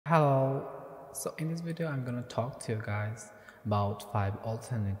Hello. So in this video I'm gonna talk to you guys about 5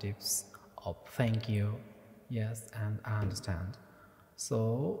 alternatives of thank you, yes, and I understand.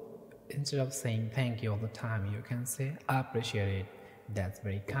 So instead of saying thank you all the time, you can say I appreciate it. That's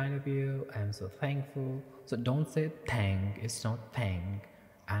very kind of you. I'm so thankful. So don't say thank, it's not thank.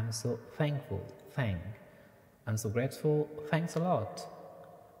 I'm so thankful, thank. I'm so grateful, thanks a lot.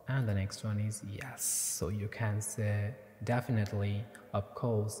 And the next one is yes. So you can say definitely, of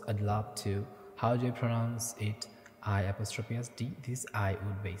course, I'd love to. How do you pronounce it? I apostrophe S D. This I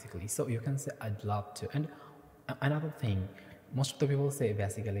would basically. So you can say I'd love to. And another thing, most of the people say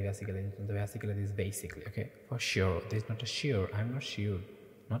basically. The basically is basically. Okay, for sure. There's not a sure. I'm not sure.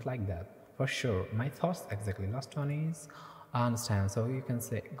 Not like that. For sure. My thoughts exactly. Last one is I understand. So you can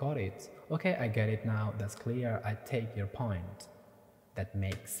say got it. Okay, I get it now. That's clear. I take your point. That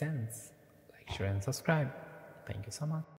makes sense. Like, share, and subscribe. Thank you so much.